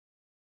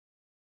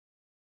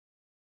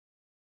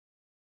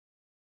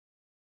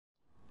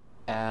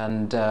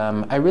And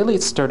I really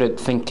started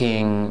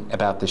thinking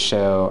about the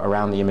show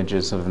around the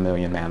images of the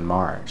Million Man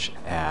March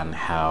and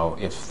how,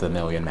 if the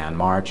Million Man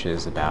March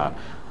is about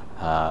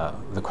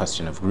the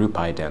question of group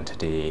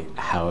identity,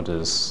 how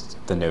does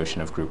the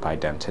notion of group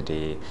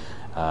identity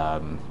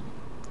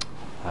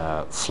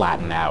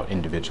flatten out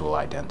individual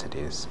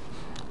identities?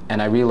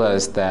 And I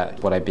realized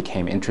that what I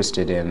became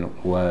interested in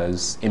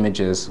was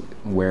images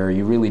where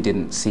you really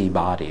didn't see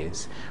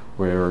bodies,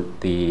 where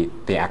the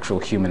actual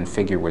human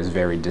figure was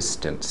very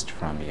distanced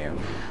from you,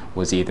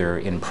 was either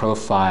in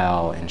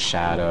profile, in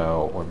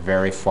shadow, or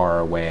very far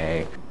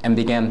away, and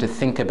began to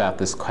think about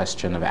this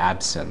question of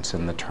absence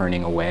and the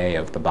turning away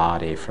of the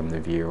body from the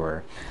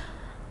viewer.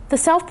 The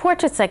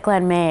self-portraits that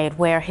Glenn made,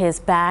 where his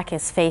back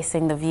is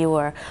facing the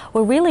viewer,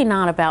 were really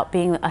not about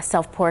being a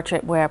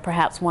self-portrait where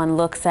perhaps one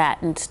looks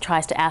at and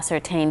tries to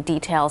ascertain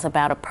details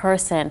about a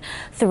person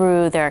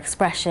through their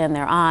expression,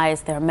 their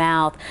eyes, their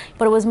mouth,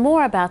 but it was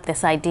more about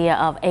this idea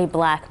of a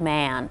black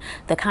man,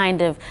 the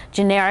kind of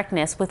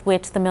genericness with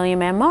which the Million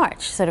Man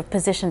March sort of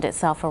positioned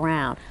itself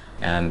around.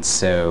 And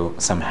so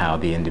somehow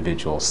the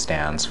individual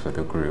stands for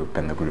the group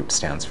and the group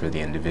stands for the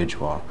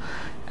individual.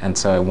 And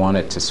so I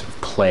wanted to sort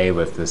of play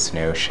with this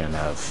notion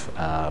of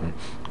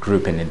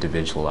group and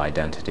individual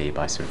identity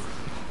by sort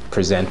of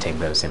presenting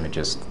those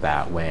images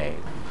that way.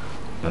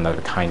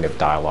 Another kind of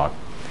dialogue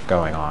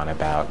going on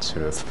about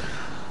sort of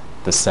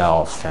the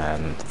self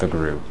and the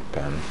group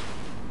and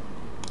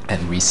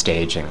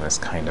restaging this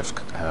kind of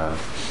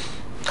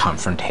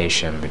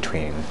confrontation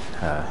between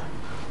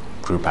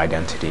group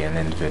identity and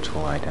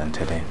individual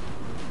identity.